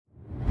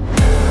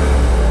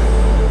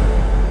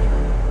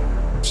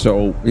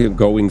So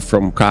going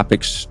from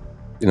CAPEX,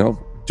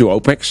 to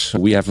OPEX,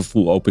 we have a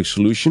full OPEX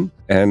solution,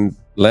 and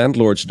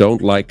landlords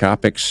don't like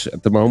CAPEX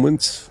at the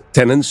moment.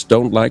 Tenants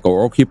don't like,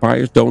 or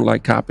occupiers don't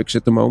like CAPEX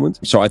at the moment.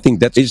 So I think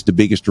that is the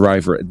biggest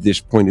driver at this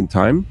point in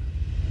time.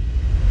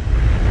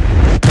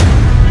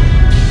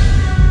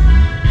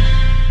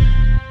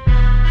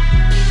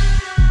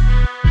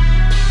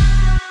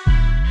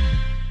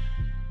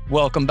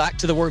 Welcome back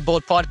to the Word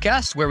Bullet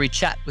Podcast, where we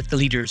chat with the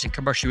leaders in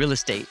commercial real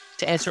estate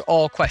to answer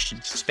all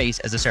questions space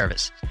as a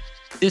service.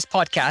 This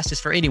podcast is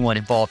for anyone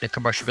involved in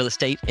commercial real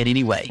estate in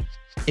any way.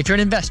 If you're an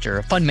investor,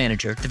 a fund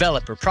manager,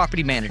 developer,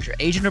 property manager,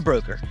 agent, or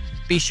broker,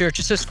 be sure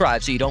to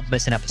subscribe so you don't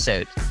miss an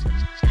episode.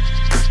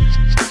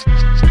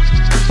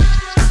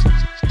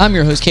 I'm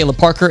your host, Caleb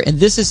Parker,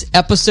 and this is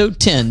episode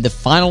 10, the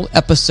final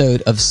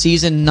episode of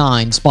season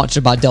 9,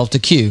 sponsored by Delta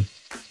Q.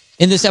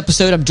 In this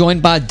episode, I'm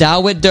joined by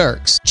Douwe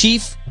Dirks,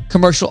 Chief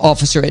Commercial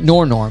Officer at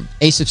Nornorm,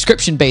 a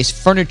subscription-based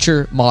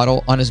furniture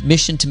model on his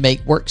mission to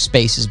make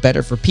workspaces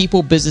better for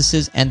people,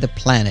 businesses, and the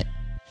planet.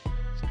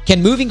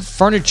 Can moving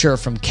furniture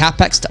from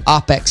CAPEX to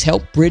OPEX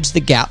help bridge the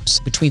gaps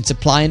between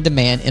supply and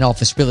demand in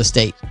office real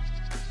estate?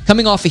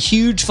 Coming off a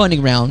huge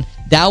funding round,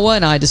 Douwe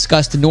and I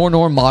discussed the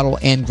Nornorm model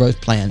and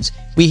growth plans.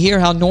 We hear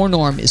how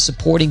Nornorm is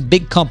supporting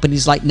big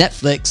companies like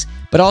Netflix,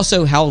 but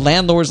also how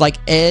landlords like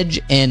Edge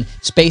and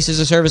space as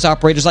a service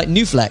operators like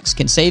Newflex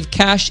can save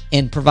cash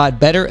and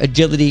provide better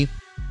agility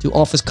to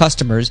office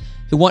customers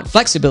who want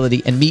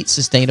flexibility and meet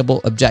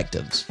sustainable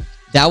objectives.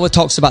 Douwe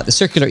talks about the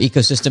circular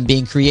ecosystem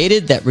being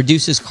created that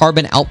reduces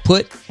carbon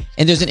output,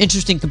 and there's an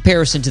interesting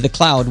comparison to the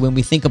cloud when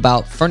we think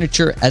about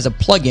furniture as a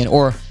plugin,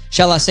 or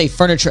shall I say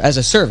furniture as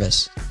a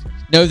service.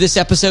 No, this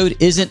episode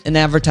isn't an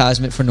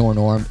advertisement for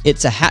Nornorm.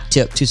 It's a hat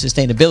tip to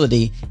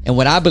sustainability and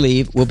what I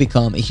believe will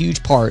become a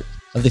huge part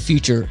of the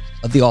future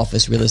of the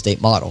office real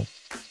estate model.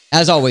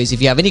 As always,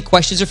 if you have any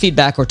questions or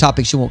feedback or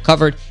topics you want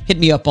covered, hit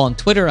me up on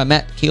Twitter. I'm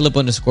at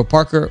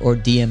Caleb_Parker, or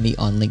DM me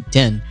on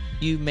LinkedIn.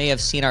 You may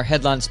have seen our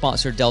headline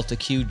sponsor, Delta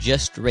Q,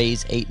 just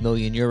raise 8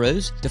 million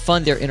euros to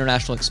fund their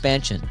international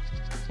expansion.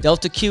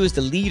 Delta Q is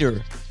the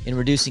leader in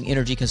reducing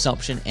energy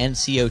consumption and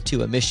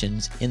CO2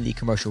 emissions in the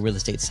commercial real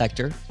estate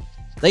sector.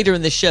 Later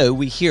in the show,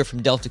 we hear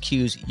from Delta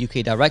Q's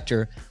UK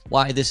director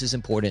why this is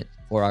important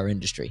for our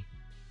industry.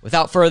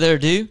 Without further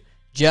ado,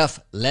 Jeff,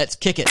 let's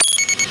kick it.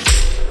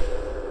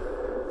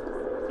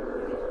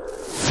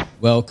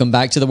 Welcome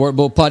back to the Word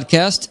Bullet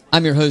Podcast.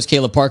 I'm your host,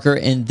 Caleb Parker,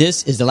 and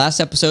this is the last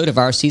episode of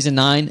our Season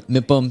 9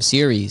 MIPUM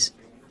series.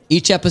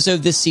 Each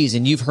episode this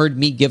season, you've heard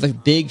me give a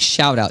big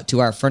shout out to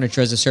our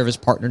Furniture as a Service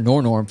partner,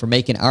 Nornorm, for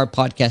making our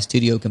podcast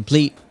studio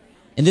complete.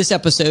 In this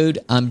episode,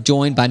 I'm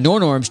joined by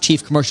Nornorm's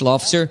Chief Commercial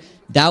Officer,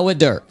 Douwe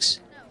Dirks.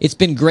 It's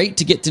been great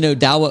to get to know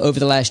Douwe over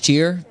the last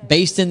year.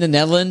 Based in the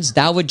Netherlands,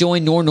 Douwe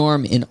joined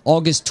Nornorm in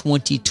August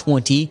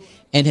 2020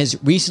 and has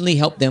recently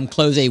helped them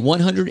close a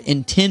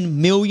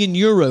 110 million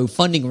euro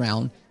funding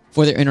round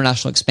for their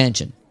international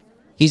expansion.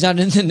 He's not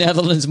in the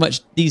Netherlands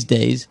much these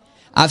days.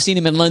 I've seen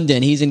him in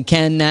London. He's in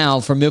Cannes now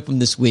for MIPUM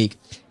this week,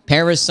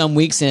 Paris some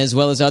weeks, as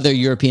well as other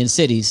European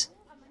cities.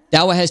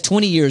 Douwe has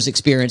 20 years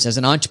experience as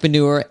an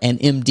entrepreneur and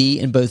MD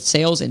in both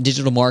sales and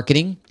digital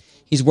marketing.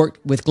 He's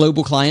worked with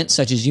global clients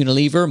such as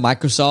Unilever,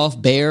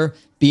 Microsoft, Bayer,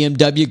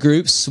 BMW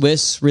Group,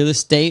 Swiss Real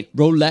Estate,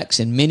 Rolex,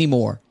 and many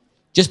more.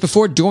 Just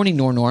before joining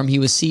Nornorm, he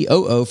was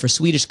COO for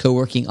Swedish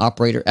co-working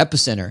operator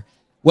Epicenter.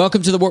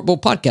 Welcome to the Word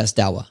Bullet Podcast,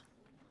 Douwe.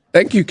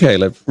 Thank you,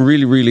 Caleb.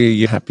 Really,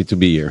 really happy to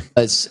be here.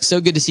 It's so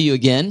good to see you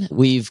again.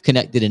 We've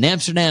connected in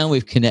Amsterdam.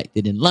 We've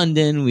connected in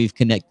London. We've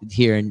connected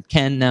here in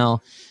Cannes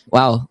now.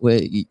 Wow,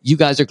 you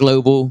guys are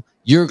global.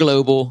 You're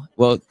global.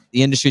 Well,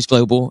 the industry's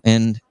global.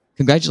 And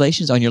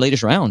congratulations on your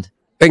latest round.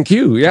 Thank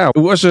you. Yeah, it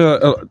was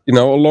a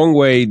long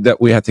way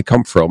that we had to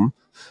come from.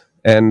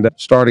 And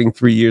starting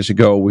 3 years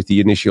ago with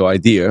the initial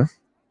idea,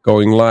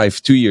 going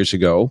live 2 years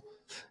ago.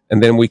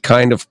 And then we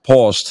kind of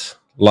paused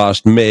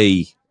last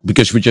May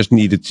because we just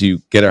needed to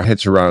get our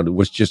heads around. It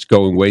was just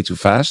going way too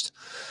fast.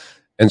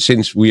 And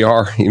since we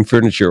are in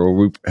furniture, or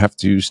we have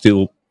to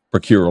still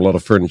procure a lot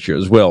of furniture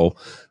as well,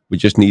 we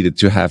just needed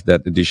to have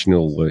that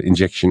additional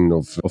injection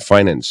of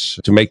finance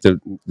to make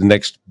the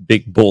next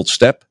big, bold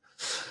step.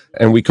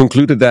 And we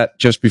concluded that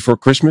just before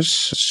Christmas.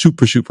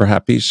 Super, super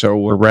happy. So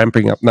we're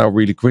ramping up now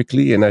really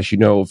quickly. And as you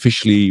know,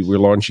 officially we're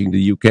launching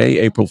the UK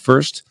April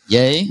 1st.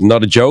 Yay.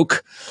 Not a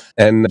joke.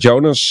 And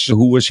Jonas,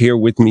 who was here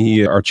with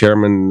me, our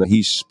chairman,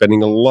 he's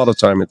spending a lot of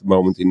time at the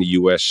moment in the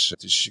US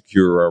to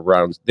secure a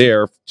round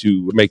there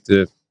to make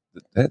the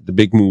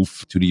big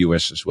move to the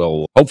US as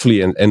well.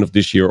 Hopefully at the end of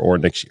this year or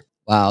next year.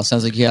 Wow.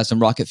 Sounds like you have some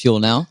rocket fuel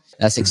now.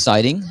 That's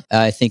exciting.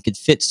 I think it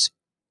fits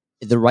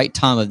the right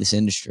time of this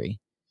industry,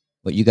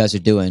 what you guys are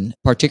doing,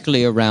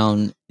 particularly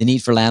around the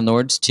need for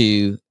landlords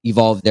to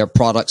evolve their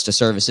products to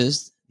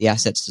services, the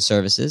assets to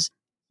services,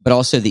 but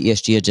also the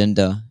ESG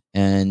agenda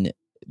and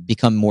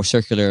become more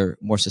circular,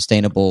 more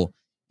sustainable,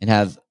 and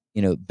have,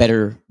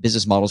 better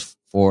business models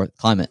for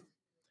climate.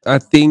 I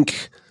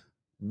think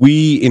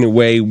we, in a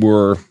way,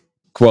 were,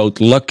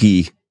 quote,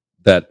 lucky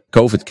that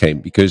COVID came,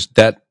 because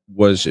that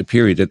was a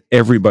period that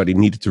everybody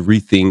needed to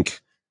rethink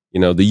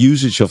the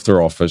usage of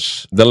their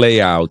office, the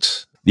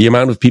layout, the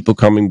amount of people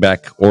coming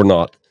back or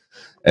not.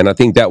 And I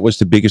think that was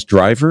the biggest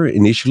driver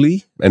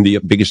initially and the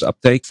biggest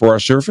uptake for our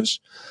service.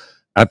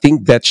 I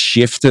think that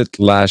shifted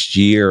last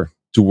year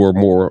to a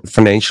more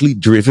financially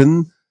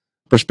driven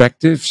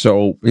perspective.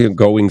 So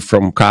going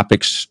from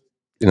CAPEX,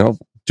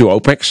 to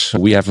OPEX,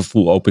 we have a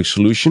full OPEX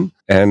solution,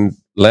 and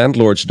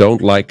landlords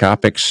don't like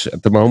CAPEX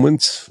at the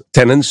moment.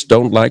 Tenants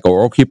don't like,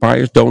 or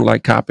occupiers don't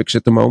like CAPEX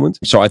at the moment.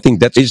 So I think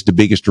that is the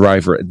biggest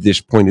driver at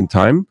this point in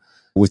time,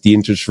 with the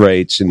interest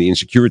rates and the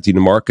insecurity in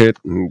the market,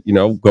 and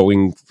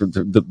going for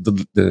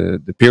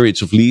the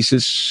periods of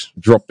leases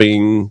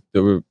dropping,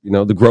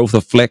 the growth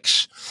of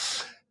flex,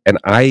 and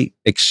I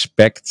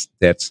expect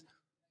that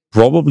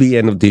probably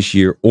end of this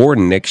year or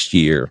next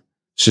year,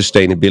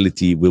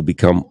 sustainability will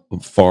become a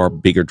far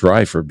bigger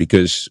driver,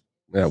 because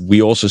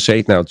we also say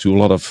it now to a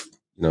lot of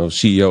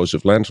CEOs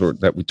of landlord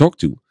that we talk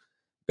to,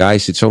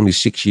 guys, it's only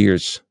 6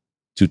 years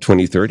to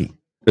 2030.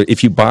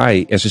 If you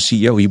buy as a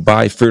CEO, you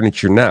buy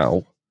furniture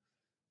now,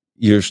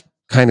 you're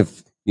kind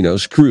of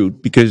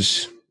screwed,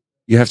 because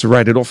you have to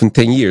write it off in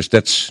 10 years.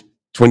 That's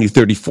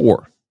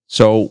 2034.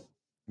 So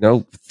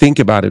think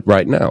about it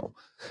right now.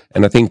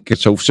 And I think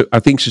so I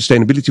think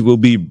sustainability will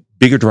be a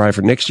bigger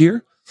driver next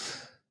year.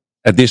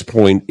 At this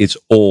point, it's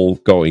all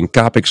going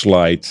CAPEX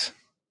light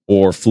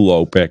or full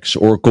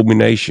OPEX or a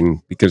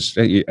combination, because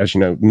as you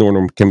know,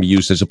 Nornorm can be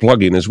used as a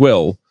plugin as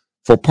well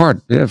for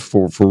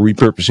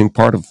repurposing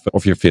part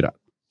of your fit out.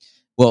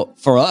 Well,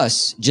 for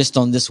us, just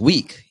on this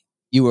week,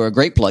 you were a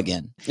great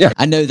plug-in. Yeah.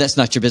 I know that's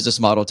not your business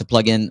model to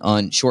plug in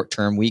on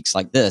short-term weeks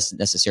like this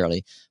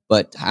necessarily,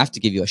 but I have to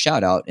give you a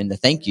shout out and to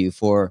thank you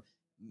for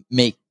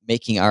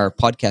making our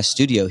podcast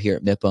studio here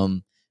at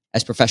MIPIM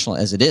as professional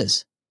as it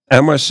is. I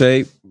must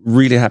say,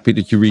 really happy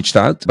that you reached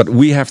out, but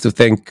we have to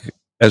thank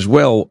as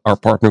well our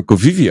partner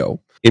Covivio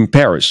in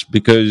Paris,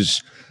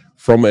 because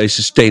from a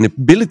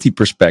sustainability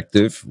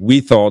perspective, we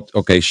thought,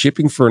 okay,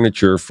 shipping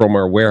furniture from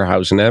our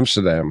warehouse in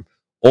Amsterdam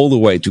all the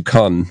way to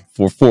Cannes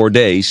for 4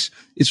 days,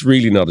 it's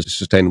really not a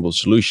sustainable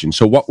solution.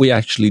 So what we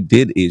actually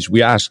did is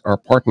we asked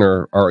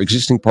our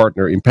existing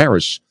partner in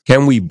Paris,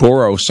 can we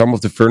borrow some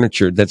of the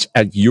furniture that's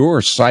at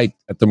your site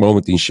at the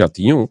moment in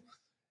Châtillon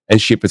and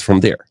ship it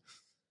from there?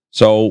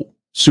 So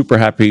super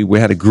happy. We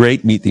had a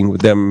great meeting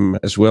with them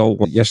as well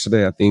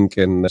yesterday, I think.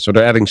 And so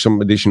they're adding some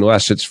additional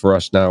assets for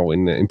us now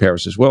in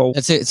Paris as well.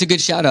 It's a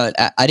good shout out.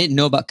 I didn't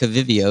know about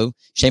Covivio,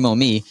 shame on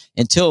me,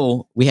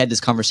 until we had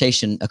this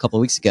conversation a couple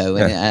of weeks ago.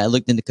 And I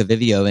looked into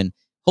Covivio and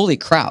holy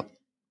crap,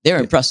 they're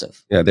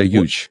impressive. Yeah, they're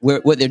huge.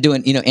 What they're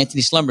doing,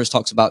 Anthony Slumbers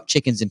talks about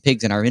chickens and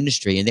pigs in our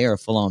industry, and they are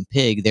full on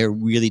pig. They're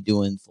really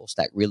doing full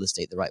stack real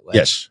estate the right way.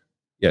 Yes.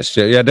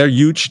 Yeah, they're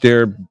huge.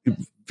 They're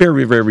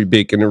very, very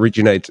big and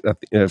originate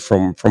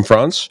from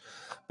France,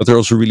 but they're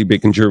also really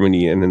big in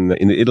Germany and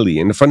in Italy.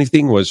 And the funny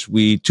thing was,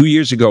 2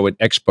 years ago at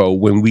Expo,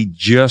 when we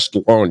just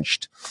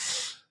launched,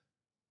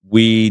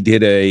 we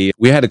had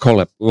a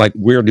collab like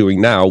we're doing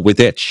now with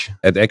Edge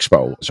at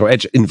Expo. So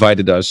Edge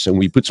invited us, and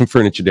we put some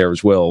furniture there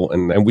as well.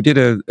 And we did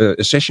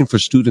a session for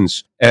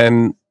students.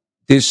 And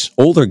this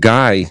older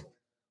guy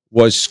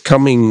was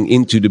coming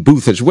into the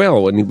booth as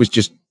well. And he was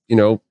just,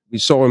 we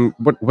saw him,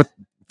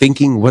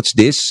 thinking, what's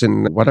this?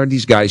 And what are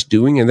these guys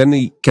doing? And then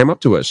he came up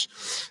to us.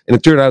 And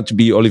it turned out to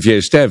be Olivier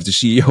Estève, the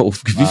CEO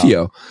of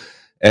Covivio. Wow.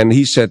 And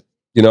he said,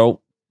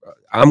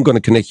 I'm going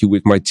to connect you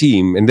with my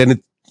team. And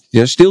then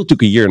it still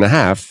took 1.5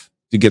 years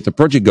to get the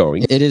project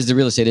going. It is, the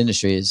real estate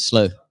industry is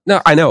slow. No,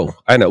 I know.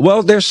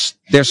 Well, there's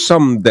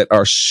some that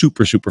are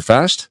super, super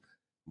fast.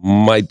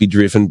 Might be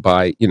driven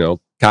by,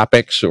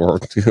 CAPEX or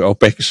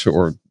OPEX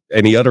or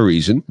any other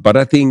reason. But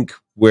I think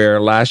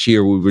where last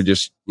year we were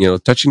just,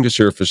 touching the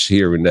surface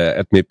here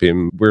at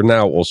MIPIM, we're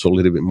now also a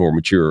little bit more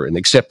mature and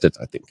accepted,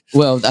 I think.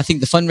 Well, I think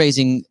the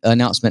fundraising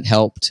announcement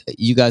helped.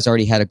 You guys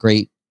already had a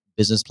great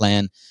business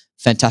plan,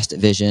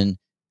 fantastic vision.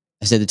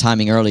 I said the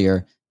timing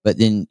earlier, but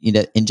then,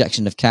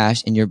 injection of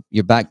cash, and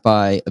you're backed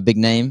by a big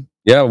name.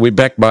 Yeah, we're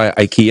backed by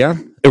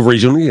IKEA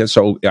originally.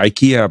 So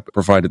IKEA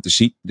provided the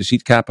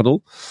seed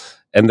capital.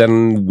 And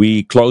then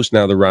we closed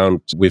now the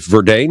round with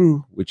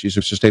Verdane, which is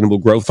a sustainable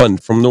growth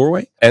fund from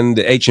Norway, and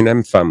the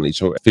H&M family.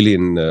 So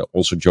Fillion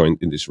also joined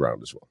in this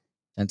round as well.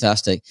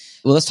 Fantastic.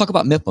 Well, let's talk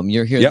about MIPIM.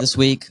 You're here this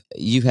week.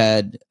 You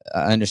had,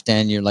 I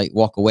understand you're like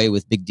walk away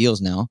with big deals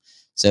now.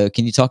 So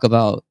can you talk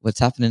about what's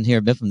happening here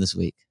at MIPIM this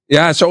week?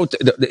 Yeah, so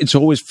it's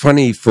always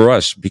funny for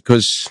us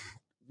because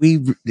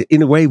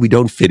in a way, we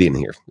don't fit in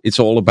here. It's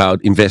all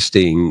about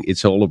investing.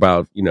 It's all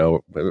about,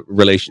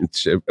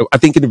 relations. I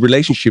think in the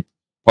relationship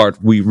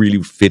part, we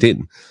really fit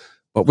in,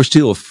 but we're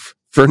still a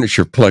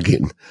furniture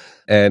plug-in.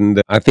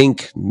 And I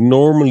think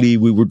normally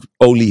we would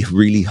only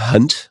really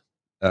hunt.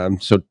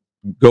 So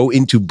go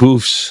into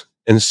booths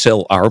and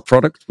sell our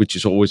product, which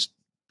is always,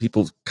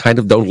 people kind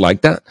of don't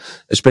like that,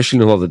 especially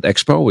not at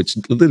Expo. It's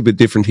a little bit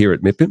different here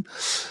at MIPIM.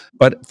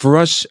 But for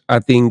us, I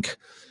think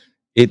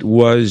it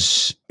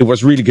was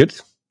really good.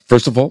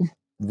 First of all,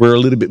 we're a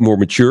little bit more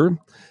mature.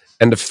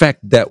 And the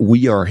fact that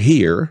we are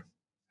here,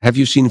 have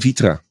you seen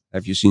Vitra?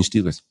 Have you seen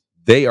Steelers?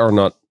 They are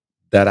not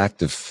that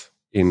active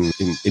in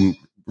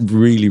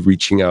really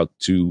reaching out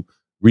to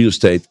real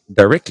estate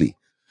directly.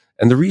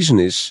 And the reason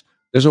is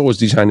there's always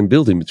design and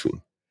build in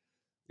between.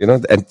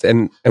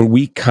 And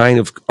we kind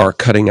of are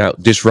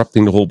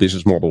disrupting the whole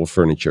business model of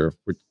furniture.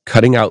 We're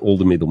cutting out all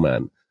the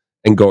middleman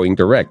and going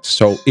direct.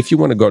 So if you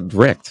want to go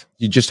direct,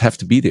 you just have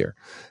to be there.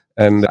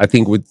 And I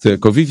think with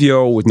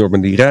Covivio, with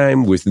Normandy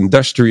Rijm, with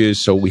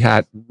Industrious, so we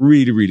had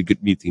really, really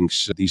good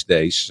meetings these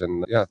days.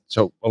 And yeah,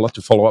 so a lot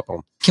to follow up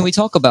on. Can we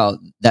talk about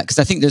that? Because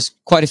I think there's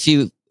quite a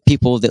few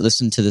people that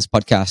listen to this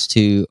podcast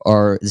who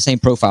are the same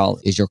profile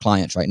as your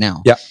clients right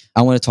now. Yeah.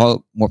 I want to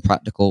talk more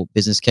practical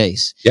business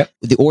case. Yeah.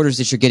 The orders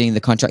that you're getting, the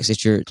contracts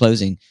that you're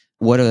closing,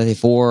 what are they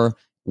for?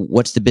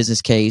 What's the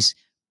business case?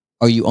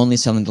 Are you only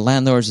selling to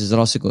landlords? Is it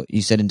also,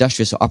 you said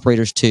industrious, so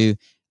operators too?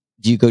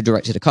 Do you go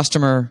direct to the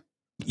customer?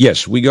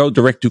 Yes, we go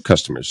direct to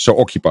customers, so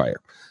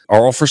occupier.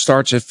 Our offer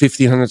starts at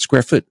 1,500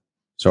 square foot,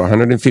 so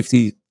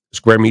 150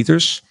 square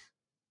meters.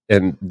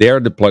 And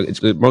they're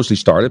it's mostly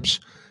startups.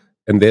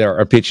 And there,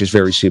 our pitch is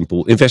very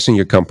simple. Invest in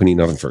your company,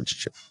 not in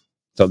furniture.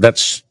 So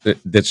that's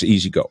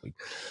easy going.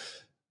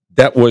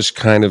 That was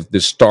kind of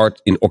the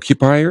start in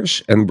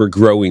occupiers, and we're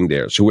growing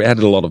there. So we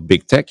added a lot of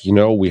big tech.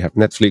 We have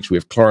Netflix, we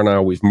have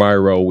Klarna, we have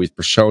Miro, we have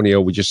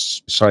Personio. We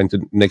just signed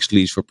the next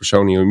lease for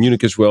Personio in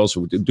Munich as well.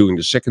 So we're doing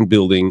the second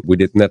building. We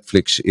did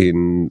Netflix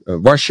in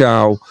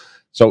Warsaw.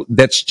 So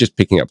that's just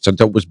picking up. So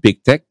that was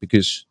big tech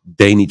because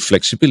they need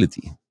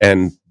flexibility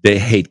and they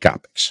hate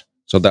CAPEX.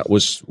 So that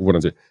was one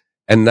of the...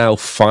 And now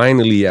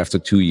finally, after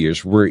 2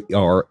 years, we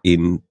are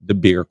in the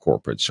bigger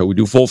corporate. So we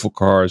do Volvo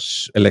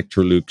Cars,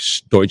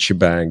 Electrolux, Deutsche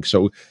Bank.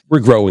 So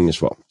we're growing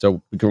as well.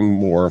 So becoming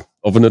more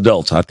of an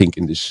adult, I think,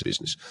 in this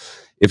business.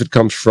 If it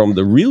comes from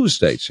the real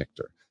estate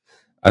sector,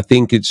 I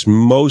think it's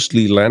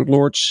mostly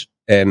landlords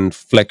and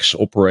flex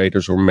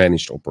operators or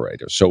managed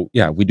operators. So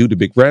yeah, we do the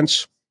big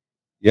brands,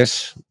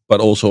 yes, but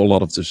also a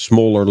lot of the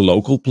smaller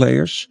local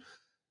players.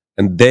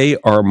 And they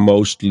are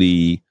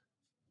mostly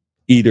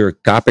either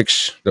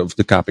CAPEX, of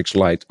the CAPEX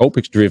light,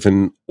 OPEX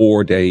driven,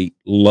 or they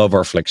love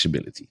our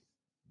flexibility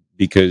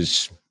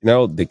because,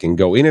 they can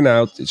go in and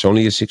out. It's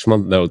only a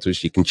 6-month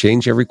notice. You can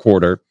change every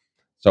quarter.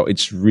 So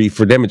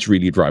for them, it's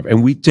really a drive.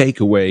 And we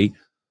take away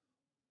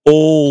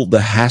all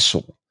the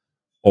hassle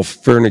of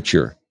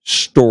furniture,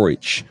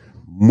 storage,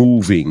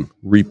 moving,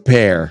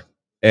 repair.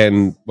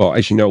 And well,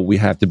 as you know, we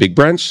have the big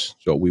brands.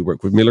 So we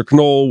work with Miller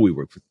Knoll, we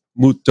work with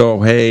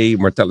Muto, Hey,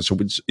 Martellus. So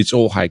it's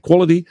all high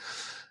quality.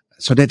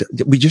 So that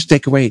we just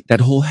take away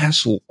that whole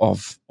hassle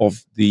of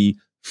the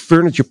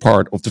furniture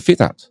part of the fit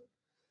out.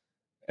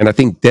 And I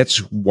think that's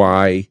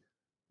why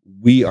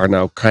we are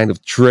now kind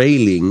of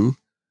trailing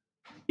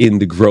in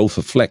the growth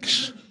of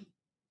flex.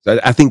 So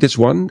I think that's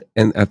one.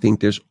 And I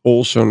think there's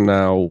also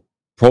now,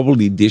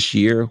 probably this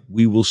year,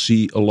 we will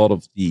see a lot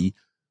of the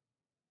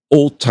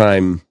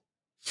old-time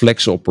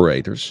flex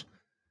operators.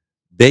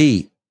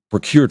 They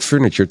procured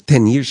furniture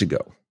 10 years ago.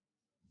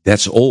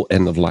 That's all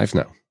end of life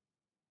now.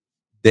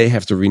 They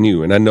have to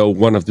renew. And I know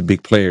one of the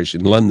big players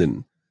in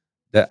London,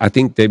 that I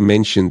think they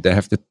mentioned they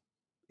have to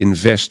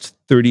invest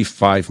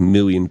 35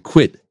 million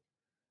quid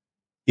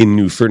in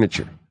new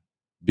furniture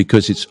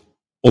because it's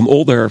on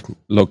all their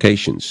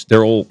locations.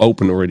 They're all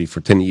open already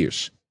for 10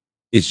 years.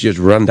 It's just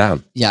run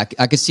down. Yeah,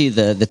 I could see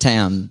the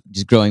TAM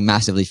just growing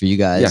massively for you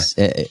guys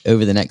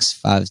over the next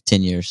 5 to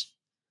 10 years.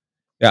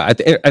 Yeah,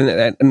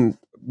 and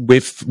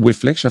with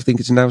Flex, I think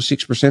it's now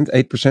 6%,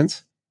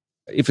 8%.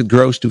 If it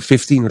grows to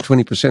 15 or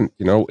 20%,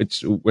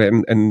 it's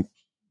and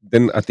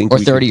then I think, or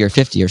 30 or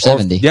 50 or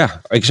 70. Yeah,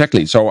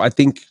 exactly. So I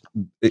think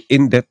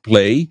in that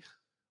play,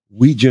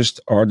 we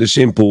just are the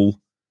simple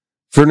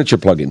furniture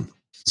plugin.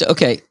 So,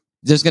 okay,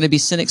 there's going to be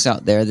cynics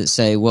out there that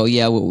say, well,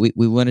 yeah,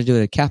 we want to do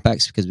it at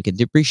CAPEX because we can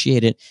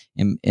depreciate it.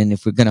 And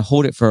if we're going to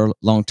hold it for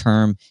long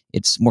term,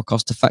 it's more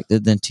cost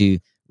effective than to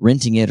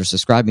renting it or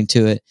subscribing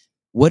to it.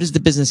 What is the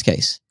business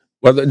case?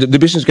 Well, the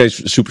business case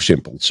is super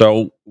simple.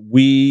 So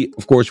we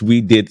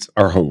did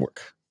our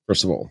homework,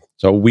 first of all.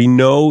 So we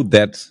know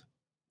that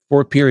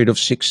for a period of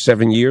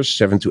 6-7 years,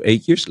 7 to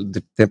 8 years,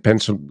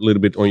 depends a little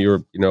bit on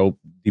your,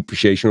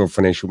 depreciation or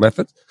financial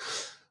method,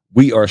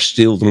 we are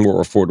still the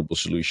more affordable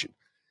solution.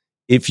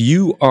 If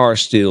you are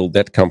still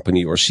that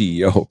company or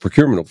CEO or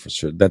procurement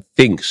officer that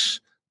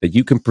thinks that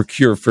you can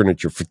procure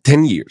furniture for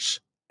 10 years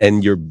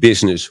and your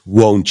business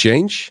won't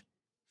change,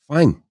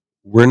 fine.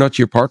 We're not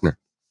your partner.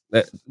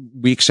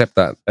 We accept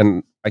that.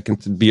 And I can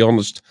be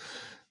honest,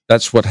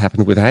 that's what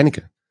happened with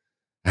Heineken.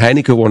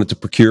 Heineken wanted to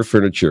procure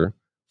furniture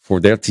for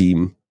their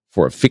team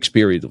for a fixed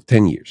period of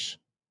 10 years.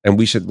 And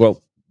we said,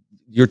 well,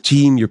 your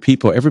team, your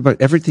people,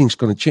 everything's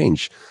going to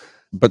change.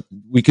 But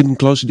we couldn't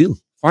close the deal.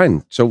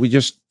 Fine. So we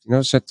just,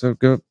 said,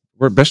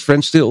 we're best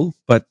friends still,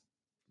 but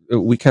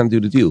we can't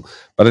do the deal.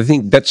 But I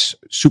think that's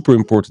super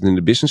important in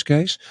the business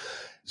case.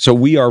 So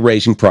we are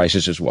raising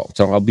prices as well.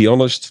 So I'll be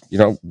honest,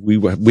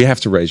 we have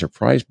to raise our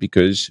price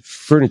because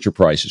furniture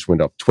prices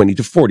went up 20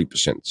 to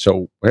 40%.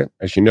 So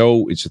as you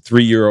know, it's a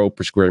 €3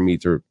 per square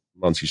meter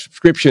monthly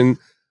subscription.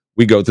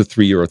 We go to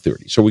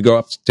 €3.30. So we go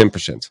up to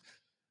 10%.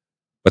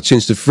 But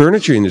since the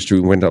furniture industry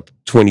went up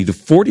 20 to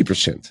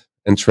 40%,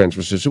 and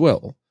transfers as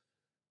well.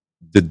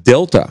 The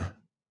delta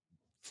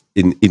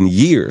in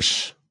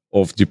years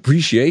of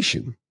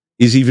depreciation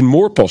is even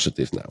more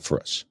positive now for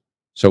us.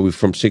 So we're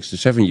from 6 to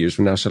 7 years,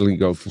 we now suddenly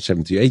go from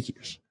 7 to 8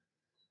 years.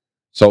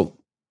 So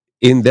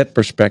in that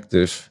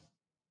perspective,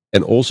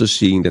 and also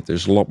seeing that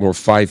there's a lot more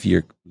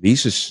 5-year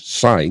leases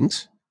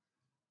signed,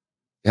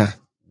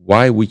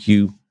 why would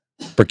you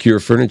procure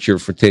furniture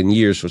for 10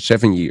 years or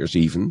 7 years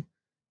even,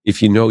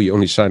 if you know you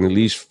only sign a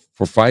lease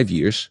for 5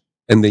 years,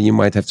 and then you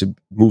might have to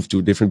move to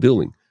a different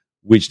building,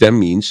 which then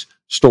means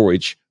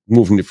storage,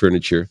 moving the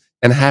furniture,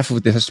 and half of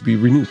it has to be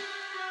renewed.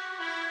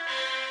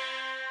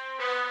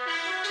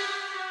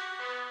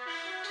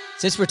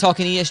 Since we're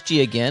talking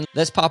ESG again,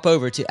 let's pop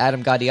over to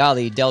Adam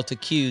Gadiali, Delta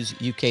Q's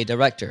UK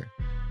director.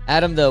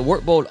 Adam, the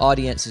Workbold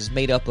audience is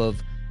made up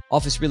of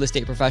office real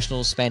estate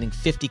professionals spanning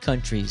 50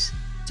 countries.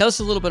 Tell us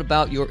a little bit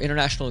about your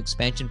international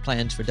expansion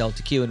plans for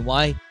Delta Q and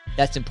why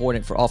that's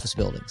important for office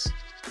buildings.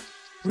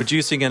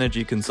 Reducing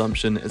energy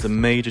consumption is a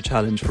major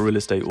challenge for real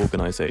estate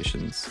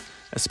organisations,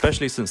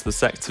 especially since the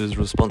sector is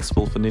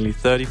responsible for nearly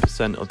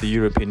 30% of the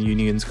European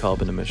Union's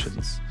carbon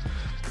emissions.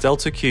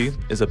 Delta Q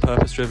is a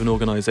purpose-driven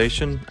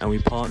organisation, and we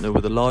partner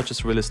with the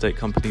largest real estate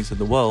companies in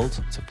the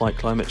world to fight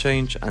climate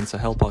change and to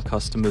help our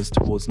customers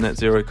towards net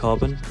zero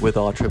carbon with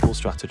our triple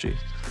strategy.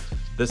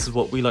 This is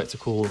what we like to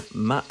call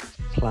Map,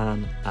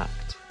 Plan,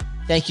 Act.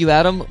 Thank you,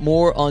 Adam.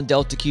 More on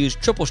Delta Q's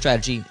triple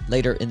strategy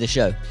later in the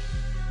show.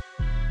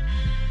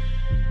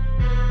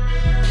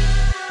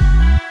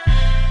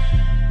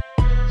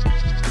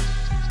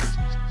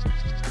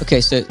 Okay,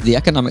 so the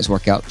economics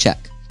work out,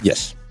 check.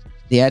 Yes.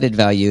 The added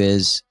value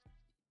is,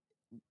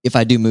 if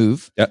I do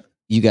move,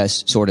 you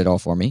guys sort it all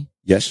for me.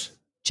 Yes.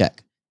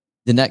 Check.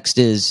 The next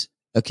is,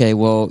 okay,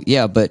 well,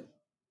 yeah, but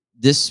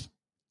this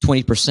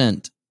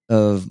 20%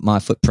 of my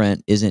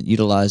footprint isn't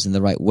utilized in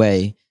the right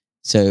way,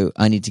 so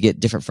I need to get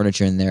different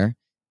furniture in there.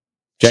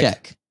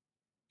 Check.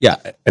 Yeah,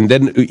 and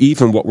then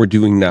even what we're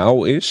doing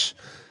now is,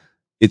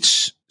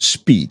 it's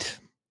speed.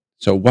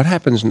 So what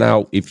happens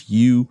now if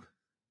you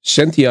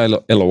send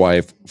the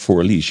LOI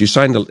for a lease, you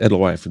sign the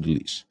LOI for the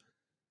lease,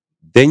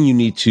 then you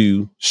need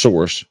to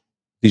source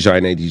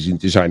design agency,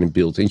 design and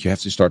build, and you have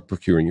to start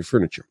procuring your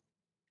furniture.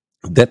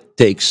 That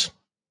takes,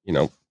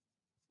 a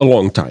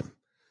long time.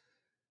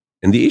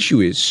 And the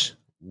issue is,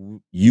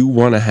 you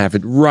want to have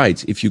it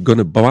right. If you're going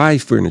to buy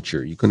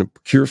furniture, you're going to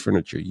procure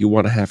furniture, you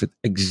want to have it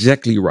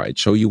exactly right.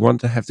 So you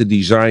want to have the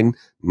design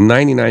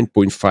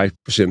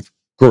 99.5%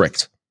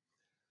 correct.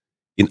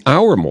 In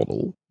our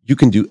model, you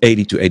can do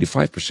 80 to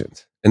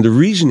 85%. And the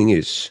reasoning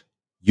is,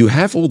 you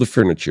have all the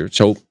furniture.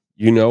 So,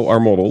 our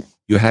model,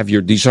 you have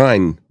your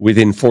design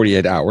within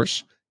 48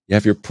 hours. You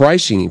have your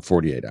pricing in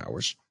 48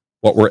 hours.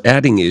 What we're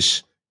adding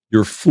is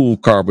your full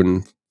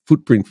carbon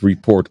footprint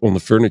report on the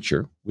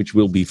furniture, which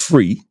will be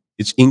free.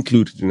 It's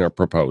included in our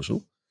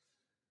proposal.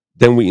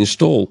 Then we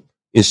install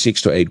in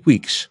 6 to 8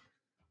 weeks.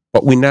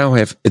 But we now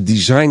have a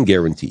design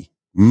guarantee,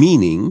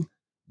 meaning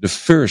the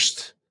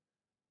first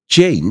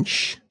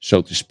change,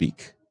 so to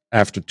speak,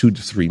 after 2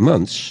 to 3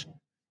 months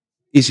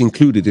is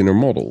included in our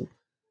model.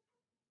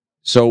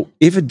 So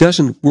if it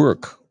doesn't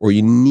work, or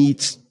you need,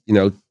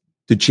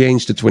 to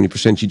change the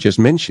 20% you just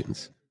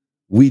mentioned,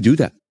 we do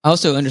that. I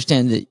also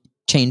understand that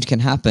change can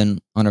happen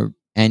on an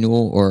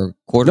annual or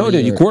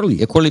quarterly. No,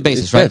 quarterly. A quarterly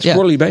basis, right? Yeah,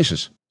 quarterly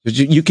basis.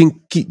 You can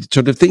keep.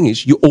 So the thing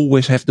is, you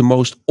always have the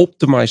most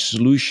optimized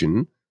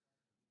solution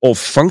of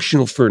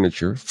functional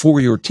furniture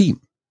for your team.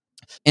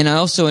 And I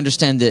also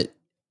understand that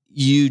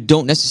you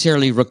don't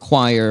necessarily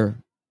require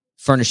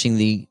furnishing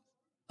the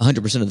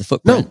 100% of the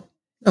footprint.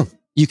 No.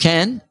 You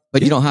can,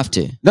 but you don't have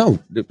to. No,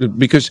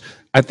 because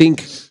I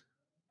think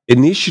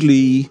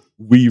initially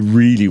we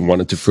really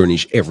wanted to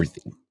furnish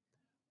everything.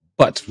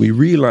 But we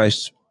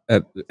realized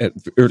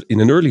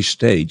in an early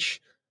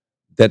stage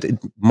that it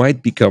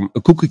might become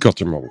a cookie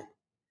cutter model.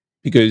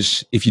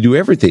 Because if you do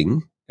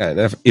everything, and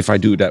if I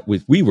do that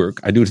with WeWork,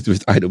 I do it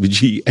with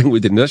IWG and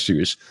with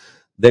Industrious,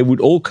 they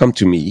would all come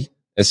to me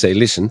and say,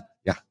 listen,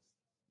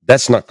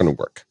 that's not going to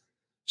work.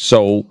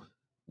 So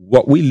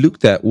what we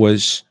looked at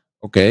was,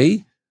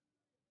 okay,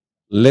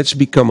 let's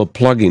become a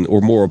plugin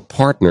or more a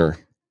partner,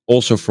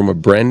 also from a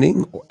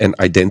branding and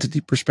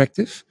identity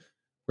perspective,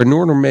 where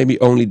Northern maybe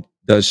only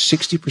does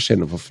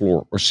 60% of a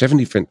floor or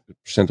 70%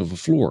 of a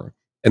floor,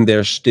 and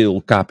there's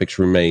still CAPEX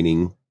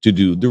remaining to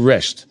do the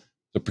rest.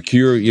 To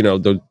procure,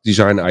 the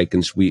design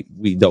icons we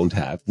don't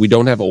have. We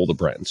don't have all the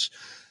brands.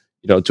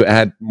 To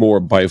add more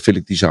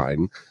biophilic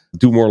design,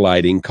 do more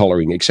lighting,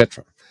 coloring,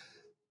 etc.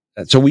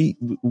 So we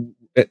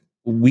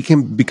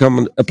can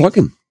become a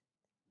plugin.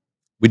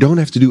 We don't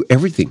have to do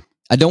everything.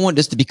 I don't want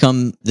this to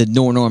become the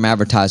norm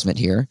advertisement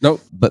here. No.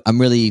 But I'm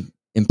really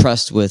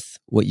impressed with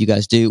what you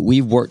guys do.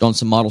 We've worked on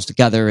some models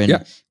together,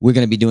 and we're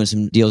going to be doing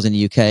some deals in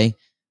the UK.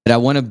 But I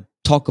want to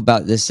talk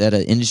about this at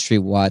an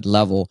industry-wide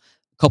level.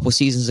 A couple of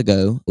seasons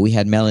ago, we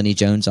had Melanie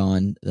Jones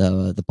on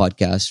the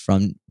podcast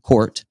from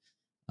Court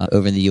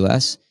over in the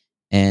US,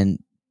 and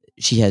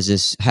she has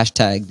this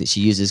hashtag that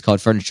she uses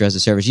called Furniture as a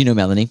Service. You know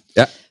Melanie.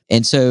 Yeah.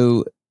 And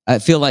so I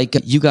feel like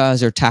you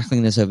guys are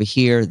tackling this over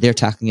here. They're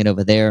tackling it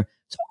over there.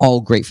 It's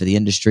all great for the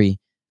industry.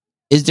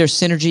 Is there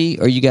synergy,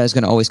 or are you guys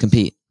going to always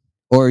compete?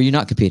 Or are you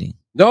not competing?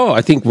 No,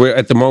 I think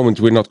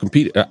we're not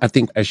competing. I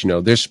think, as you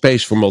know, there's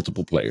space for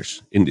multiple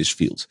players in this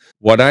field.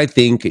 What I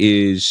think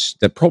is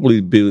that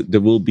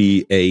there will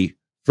be a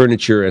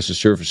furniture as a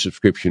service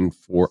subscription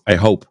I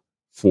hope,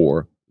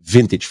 for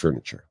vintage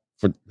furniture,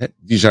 for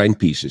design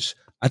pieces.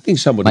 I think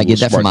somebody might get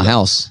that from my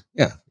house.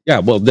 Yeah. Yeah.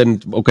 Well,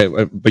 then, okay.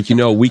 But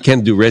we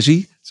can't do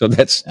resi. So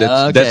that's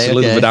a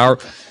little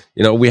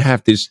bit we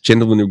have this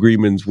gentleman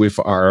agreement with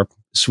our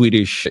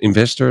Swedish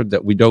investor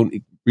that we don't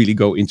really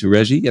go into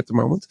resi at the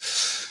moment.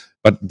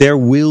 But there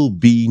will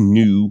be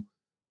new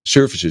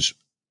services.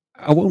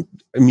 I won't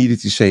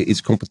immediately say it's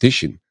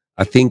competition.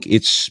 I think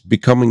it's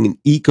becoming an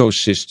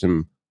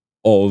ecosystem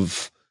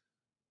of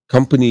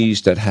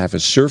companies that have a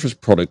service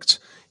product,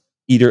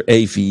 either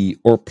AV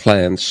or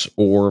plants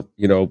or,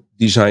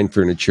 design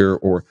furniture,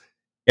 or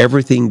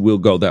everything will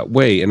go that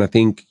way. And I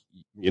think,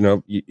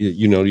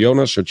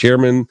 Jonas, our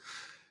chairman,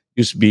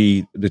 used to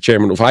be the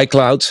chairman of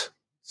iCloud.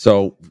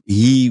 So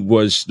he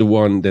was the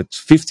one that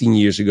 15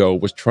 years ago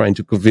was trying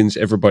to convince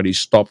everybody,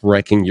 stop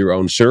racking your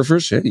own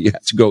servers. You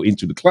have to go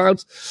into the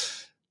cloud.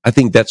 I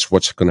think that's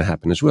what's going to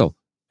happen as well.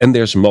 And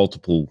there's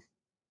multiple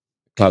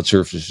cloud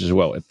services as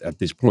well at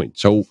this point.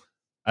 So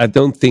I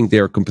don't think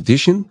they're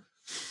competition.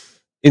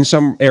 In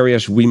some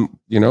areas, we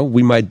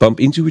might bump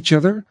into each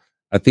other.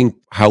 I think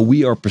how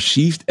we are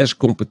perceived as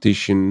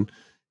competition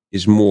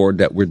is more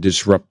that we're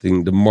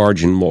disrupting the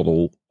margin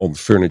model on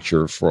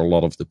furniture for a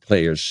lot of the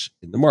players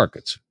in the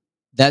market.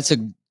 That's a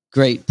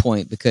great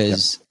point,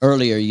 because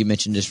earlier you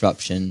mentioned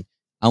disruption.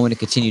 I want to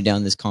continue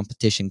down this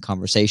competition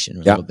conversation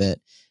a little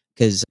bit,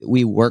 because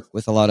we work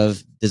with a lot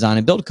of design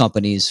and build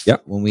companies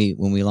when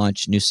we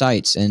launch new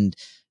sites, and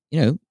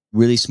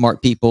really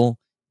smart people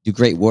do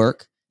great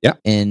work. Yeah.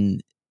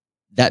 And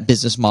that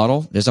business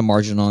model, there's a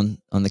margin on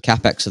the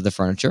CAPEX of the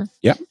furniture.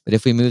 Yeah. But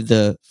if we move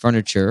the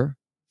furniture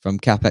from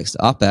CAPEX to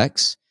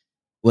OPEX,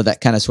 well,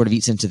 that kind of sort of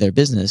eats into their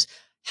business.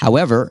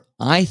 However,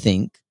 I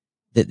think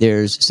that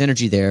there's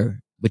synergy there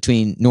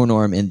between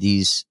Nornorm and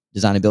these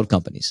design and build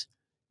companies.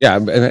 Yeah,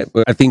 and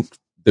I think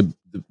the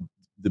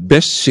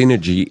best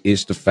synergy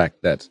is the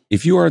fact that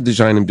if you are a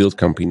design and build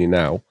company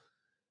now,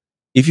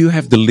 if you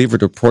have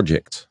delivered a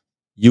project,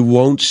 you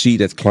won't see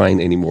that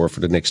client anymore for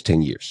the next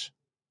 10 years.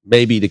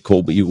 Maybe they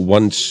call you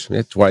once,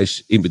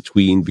 twice in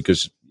between,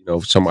 because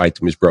some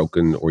item is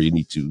broken or you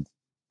need to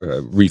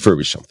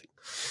refurbish something.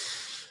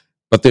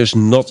 But there's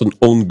not an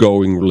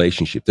ongoing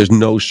relationship. There's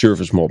no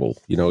service model.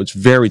 It's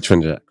very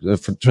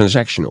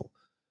transactional.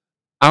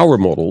 Our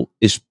model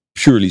is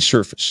purely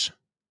service.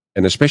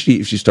 And especially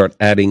if you start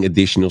adding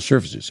additional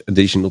services,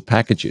 additional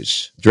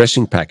packages,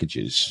 dressing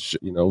packages,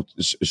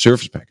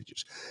 service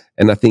packages.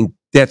 And I think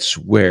that's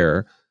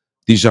where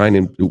the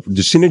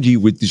synergy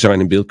with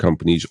design and build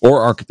companies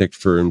or architect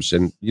firms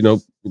and,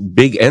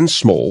 big and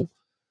small,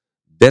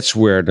 that's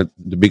where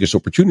the biggest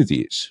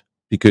opportunity is,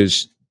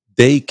 because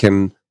they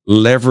can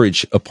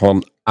leverage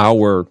upon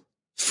our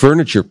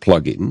furniture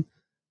plugin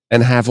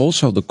and have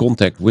also the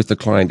contact with the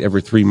client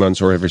every 3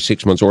 months or every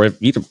 6 months or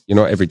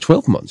every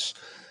 12 months.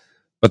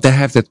 But they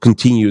have that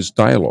continuous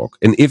dialogue.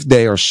 And if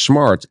they are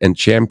smart and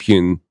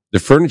champion the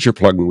furniture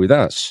plugin with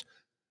us,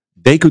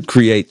 they could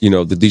create,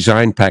 the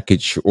design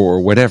package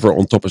or whatever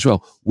on top as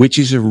well, which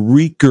is a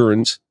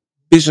recurrent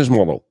business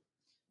model.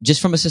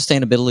 Just from a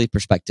sustainability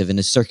perspective in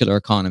a circular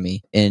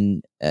economy.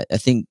 And I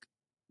think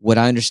what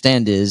I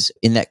understand is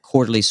in that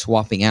quarterly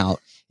swapping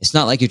out, it's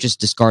not like you're just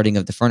discarding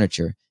of the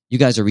furniture. You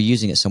guys are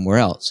reusing it somewhere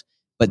else.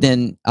 But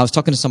then I was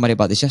talking to somebody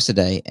about this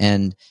yesterday,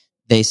 and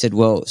they said,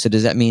 well, so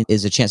does that mean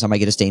there's a chance I might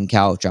get a stained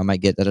couch, or I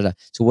might get da-da-da?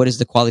 So what does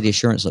the quality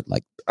assurance look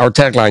like? Our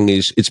tagline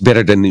is, it's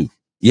better than new.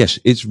 Yes,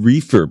 it's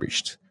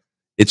refurbished.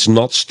 It's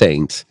not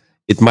stained.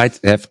 It might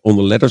have, on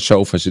the leather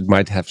sofas, it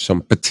might have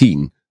some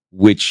patina,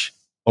 which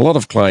a lot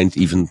of clients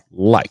even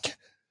like.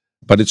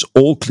 But it's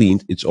all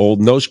cleaned. It's all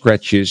no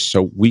scratches.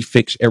 So we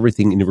fix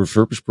everything in the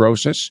refurbish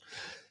process.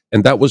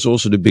 And that was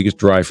also the biggest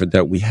driver,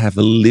 that we have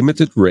a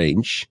limited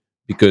range,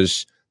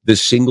 because the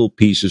single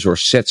pieces or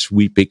sets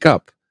we pick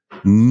up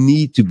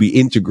need to be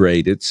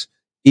integrated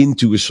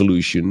into a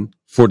solution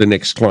for the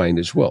next client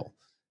as well.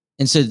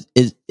 And so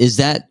is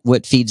that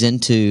what feeds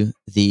into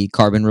the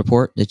carbon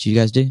report that you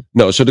guys do?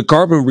 No, so the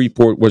carbon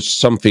report was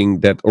something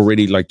that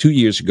already like 2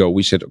 years ago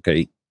we said,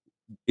 okay,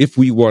 if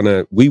we want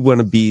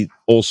to be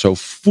also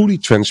fully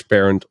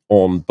transparent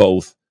on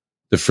both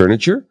the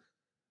furniture,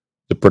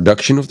 the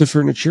production of the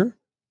furniture,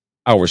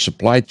 our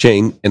supply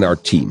chain, and our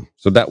team.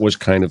 So that was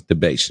kind of the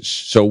basis.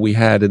 So we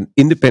had an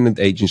independent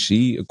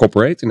agency, a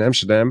corporate in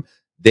Amsterdam.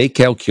 They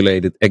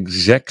calculated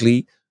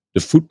exactly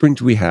the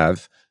footprint we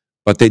have,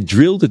 but they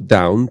drilled it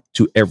down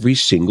to every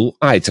single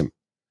item.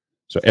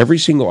 So every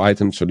single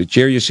item, so the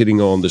chair you're sitting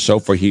on, the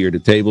sofa here, the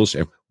tables,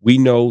 we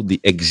know the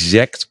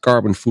exact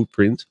carbon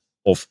footprint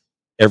of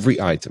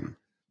every item.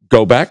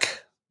 Go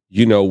back,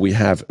 we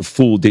have a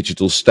full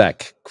digital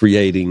stack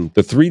creating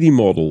the 3D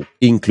model,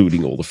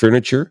 including all the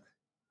furniture.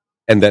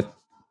 And that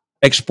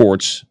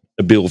exports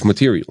a bill of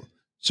material.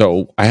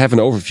 So I have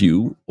an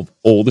overview of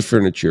all the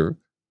furniture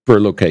per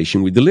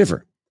location we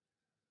deliver.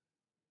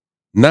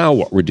 Now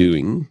what we're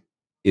doing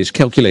is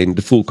calculating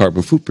the full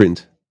carbon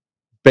footprint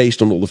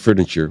based on all the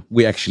furniture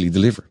we actually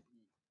deliver.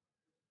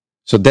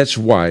 So that's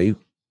why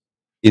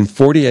in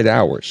 48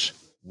 hours,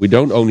 we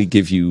don't only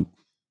give you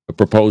a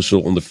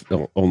proposal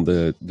on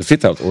the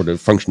fit out or the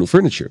functional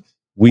furniture.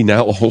 We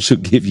now also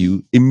give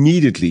you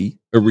immediately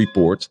a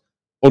report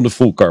on the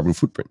full carbon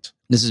footprint.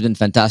 This has been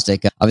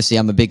fantastic. Obviously,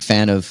 I'm a big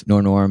fan of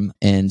Nornorm,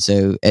 and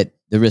so at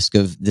the risk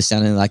of this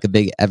sounding like a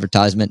big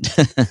advertisement,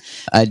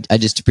 I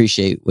just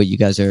appreciate what you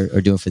guys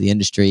are doing for the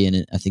industry,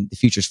 and I think the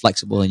future is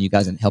flexible, and you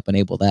guys help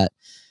enable that.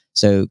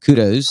 So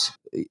kudos.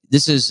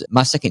 This is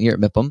my second year at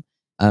MIPIM.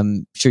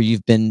 I'm sure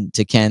you've been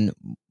to Cannes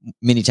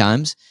many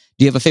times.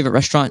 Do you have a favorite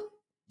restaurant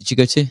that you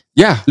go to?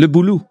 Yeah, Le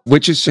Boulou,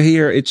 which is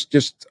here. It's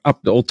just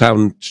up the Old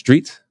Town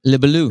Street. Le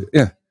Boulou.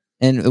 Yeah.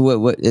 And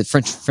what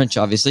French,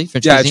 obviously.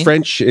 French yeah, cuisine? It's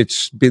French.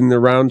 It's been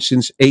around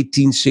since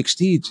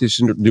 1860. It is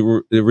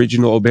the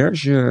original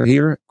auberge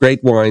here.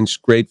 Great wines,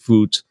 great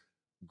food,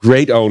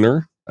 great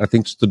owner. I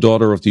think it's the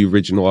daughter of the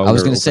original owner. I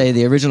was going to say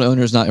the original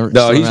owner is not.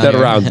 No, he's not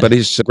around, but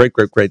his great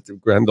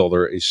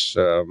granddaughter is.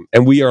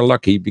 And we are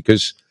lucky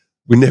because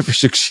we never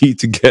succeed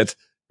to get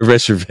a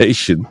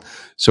reservation,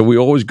 so we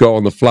always go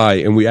on the fly.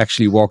 And we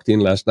actually walked in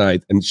last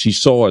night, and she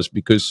saw us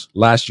because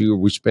last year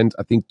we spent,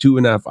 I think,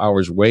 2.5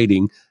 hours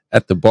waiting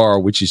at the bar,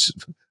 which is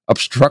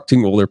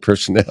obstructing all their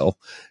personnel.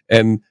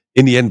 And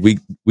in the end,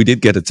 we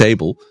did get a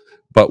table,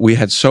 but we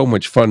had so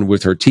much fun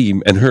with her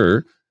team and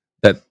her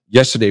that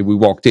yesterday we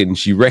walked in,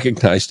 she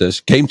recognized us,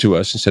 came to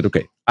us and said,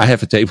 okay, I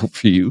have a table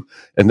for you.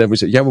 And then we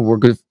said, yeah, well,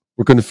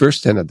 we're going to first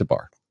stand at the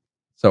bar.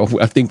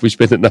 So I think we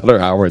spent another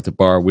hour at the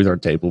bar with our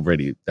table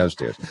ready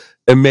downstairs.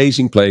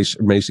 Amazing place,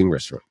 amazing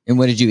restaurant. And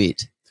what did you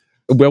eat?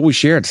 Well, we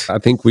shared. I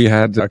think we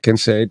had, I can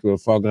say it,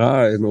 foie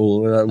gras and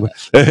all.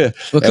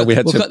 We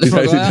had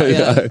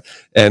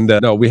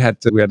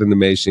we had an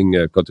amazing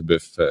côte de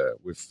boeuf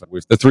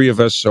with the three of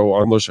us. So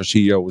Amos, our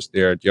CEO, was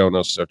there,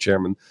 Jonas, our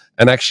chairman,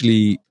 and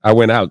actually I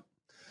went out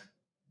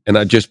and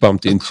I just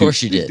bumped into. Of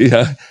course you did.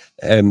 Yeah,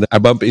 and I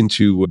bumped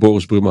into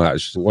Boris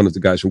Brummerhuis, one of the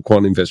guys from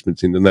Quan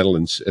Investments in the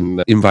Netherlands,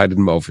 and invited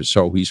him over.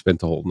 So he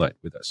spent the whole night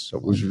with us. So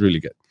it was really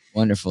good.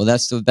 Wonderful.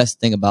 That's the best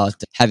thing about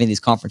having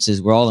these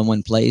conferences. We're all in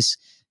one place.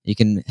 You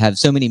can have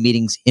so many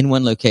meetings in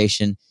one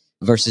location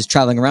versus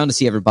traveling around to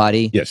see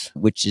everybody. Yes.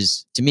 Which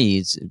is, to me,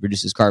 it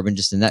reduces carbon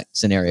just in that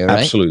scenario,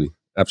 right?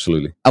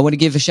 Absolutely. I want to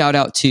give a shout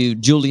out to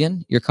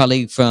Julian, your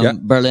colleague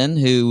from Berlin,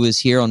 who was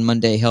here on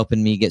Monday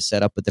helping me get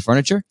set up with the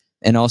furniture.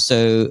 And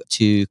also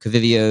to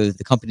Covivio,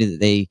 the company that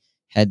they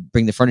had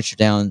bring the furniture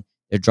down.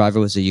 Their driver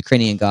was a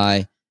Ukrainian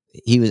guy.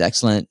 He was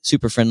excellent,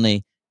 super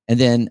friendly. And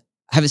then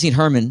I haven't seen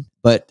Herman,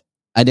 but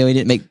I know he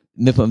didn't make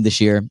MIPIM this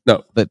year.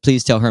 No. But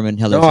please tell Herman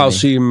hello. No, I'll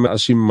see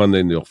him Monday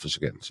in the office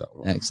again.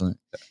 So excellent.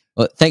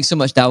 Well, thanks so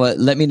much, Dawa.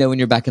 Let me know when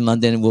you're back in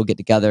London and we'll get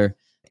together.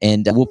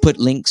 And we'll put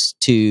links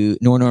to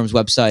Nornorm's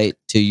website,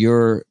 to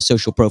your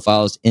social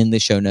profiles in the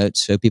show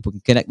notes so people can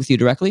connect with you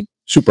directly.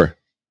 Super.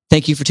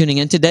 Thank you for tuning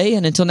in today.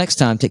 And until next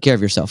time, take care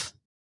of yourself.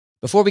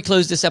 Before we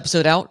close this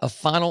episode out, a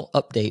final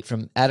update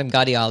from Adam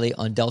Gadiali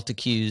on Delta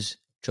Q's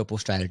triple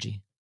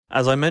strategy.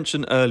 As I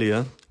mentioned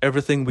earlier,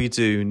 everything we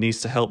do needs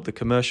to help the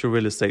commercial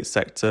real estate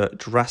sector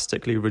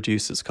drastically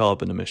reduce its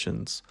carbon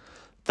emissions.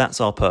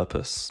 That's our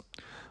purpose.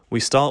 We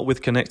start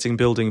with connecting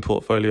building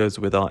portfolios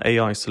with our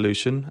AI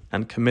solution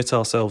and commit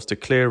ourselves to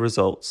clear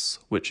results,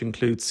 which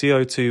include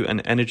CO2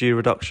 and energy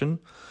reduction,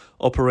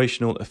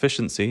 operational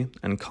efficiency,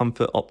 and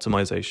comfort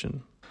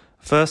optimization.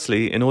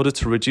 Firstly, in order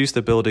to reduce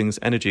the building's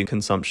energy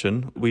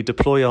consumption, we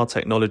deploy our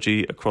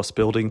technology across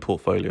building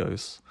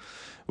portfolios.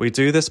 We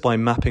do this by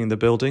mapping the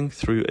building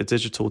through a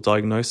digital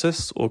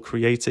diagnosis or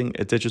creating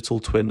a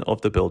digital twin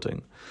of the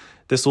building.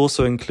 This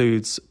also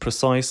includes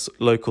precise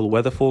local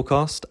weather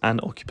forecast and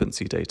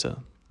occupancy data.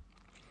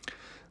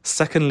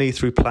 Secondly,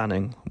 through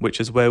planning, which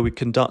is where we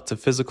conduct a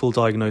physical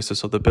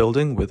diagnosis of the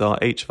building with our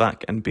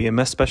HVAC and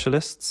BMS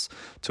specialists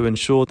to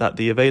ensure that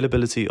the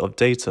availability of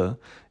data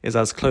is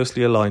as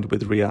closely aligned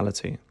with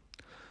reality.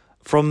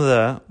 From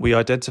there, we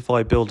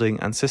identify building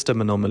and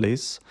system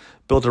anomalies,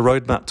 build a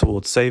roadmap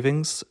towards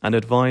savings, and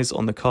advise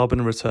on the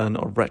carbon return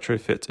of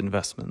retrofit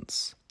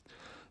investments.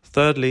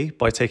 Thirdly,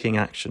 by taking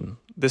action.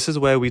 This is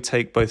where we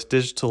take both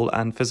digital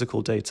and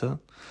physical data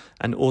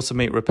and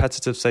automate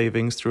repetitive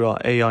savings through our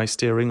AI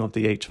steering of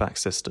the HVAC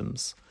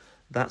systems.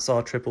 That's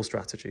our triple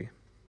strategy.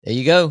 There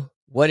you go.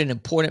 What an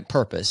important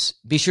purpose.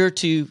 Be sure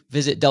to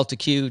visit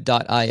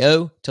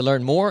deltaq.io to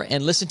learn more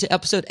and listen to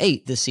episode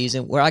 8 this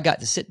season, where I got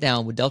to sit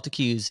down with Delta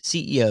Q's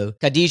CEO,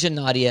 Khadija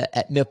Nadia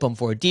at MIPIM,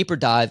 for a deeper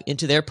dive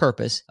into their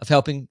purpose of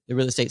helping the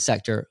real estate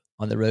sector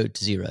on the road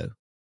to zero.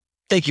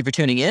 Thank you for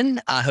tuning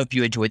in. I hope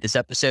you enjoyed this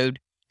episode.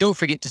 Don't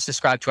forget to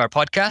subscribe to our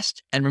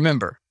podcast. And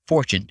remember,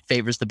 fortune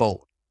favors the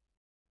bold.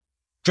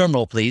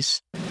 Drumroll,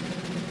 please.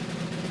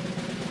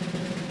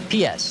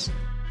 P.S.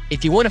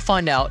 If you want to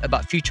find out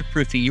about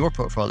future-proofing your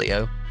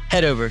portfolio,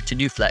 head over to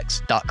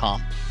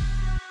newflex.com.